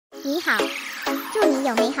你好，祝你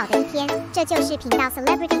有美好的一天。这就是频道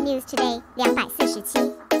Celebrity News Today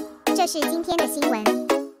 247。这是今天的新闻。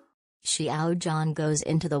Xiao Zhan goes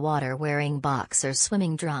into the water wearing boxers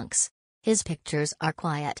swimming trunks. His pictures are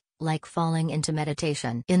quiet, like falling into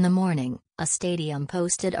meditation. In the morning, a stadium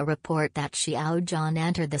posted a report that Xiao Zhan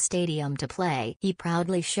entered the stadium to play. He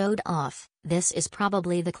proudly showed off, "This is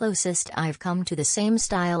probably the closest I've come to the same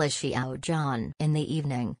style as Xiao Zhan." In the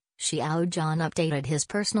evening, Xiao Zhan updated his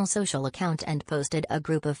personal social account and posted a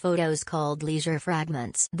group of photos called Leisure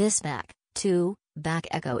Fragments. This back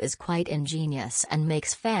echo is quite ingenious and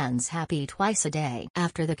makes fans happy twice a day.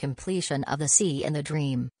 After the completion of The Sea in the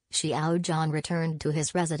Dream, Xiao Zhan returned to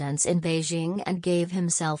his residence in Beijing and gave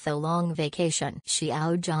himself a long vacation.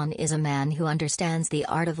 Xiao Zhan is a man who understands the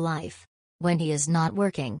art of life. When he is not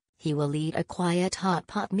working, he will eat a quiet hot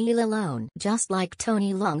pot meal alone. Just like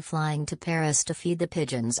Tony Leung flying to Paris to feed the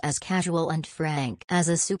pigeons as casual and frank. As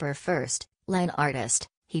a super first-line artist,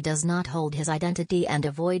 he does not hold his identity and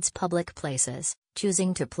avoids public places,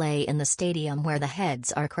 choosing to play in the stadium where the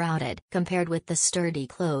heads are crowded. Compared with the sturdy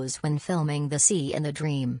clothes when filming The Sea in the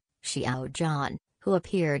Dream, Xiao Zhan, who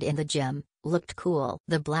appeared in the gym, looked cool.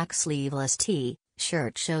 The black sleeveless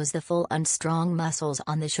T-shirt shows the full and strong muscles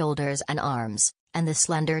on the shoulders and arms, and the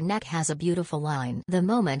slender neck has a beautiful line. The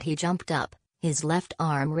moment he jumped up, his left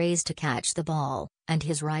arm raised to catch the ball, and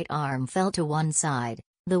his right arm fell to one side.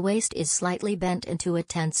 The waist is slightly bent into a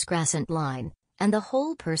tense crescent line, and the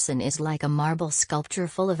whole person is like a marble sculpture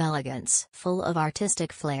full of elegance, full of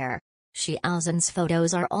artistic flair. Xiao Zhan's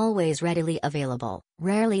photos are always readily available,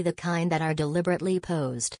 rarely the kind that are deliberately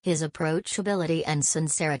posed. His approachability and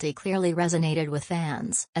sincerity clearly resonated with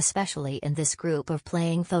fans, especially in this group of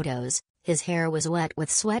playing photos. His hair was wet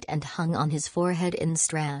with sweat and hung on his forehead in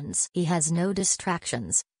strands. He has no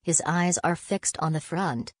distractions, his eyes are fixed on the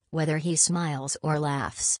front, whether he smiles or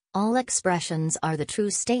laughs. All expressions are the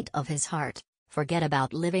true state of his heart. Forget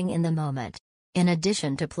about living in the moment. In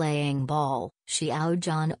addition to playing ball, Xiao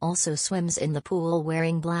Zhan also swims in the pool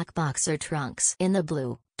wearing black boxer trunks. In the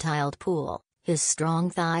blue, tiled pool, his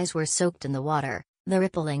strong thighs were soaked in the water. The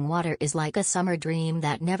rippling water is like a summer dream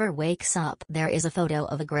that never wakes up. There is a photo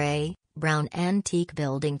of a gray-brown antique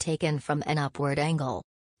building taken from an upward angle.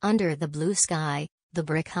 Under the blue sky, the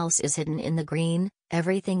brick house is hidden in the green.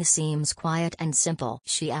 Everything seems quiet and simple.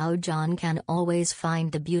 Xiao Zhan can always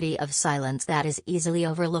find the beauty of silence that is easily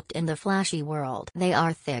overlooked in the flashy world. They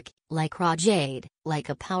are thick, like raw jade, like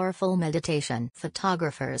a powerful meditation.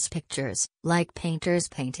 Photographers' pictures, like painters'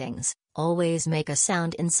 paintings, always make a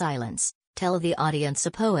sound in silence, tell the audience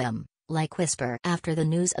a poem, like whisper. After the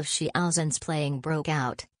news of Xiao Zhan's playing broke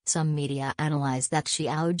out, some media analyzed that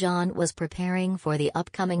Xiao Zhan was preparing for the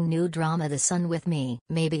upcoming new drama The Sun With Me.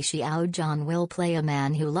 Maybe Xiao Zhan will play a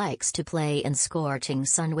man who likes to play in scorching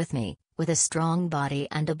sun with me, with a strong body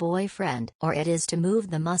and a boyfriend. Or it is to move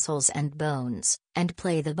the muscles and bones, and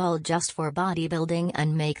play the ball just for bodybuilding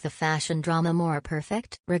and make the fashion drama more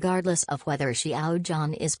perfect. Regardless of whether Xiao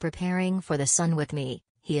Zhan is preparing for The Sun With Me,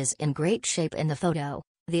 he is in great shape in the photo.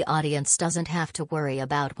 The audience doesn't have to worry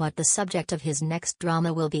about what the subject of his next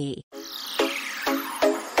drama will be.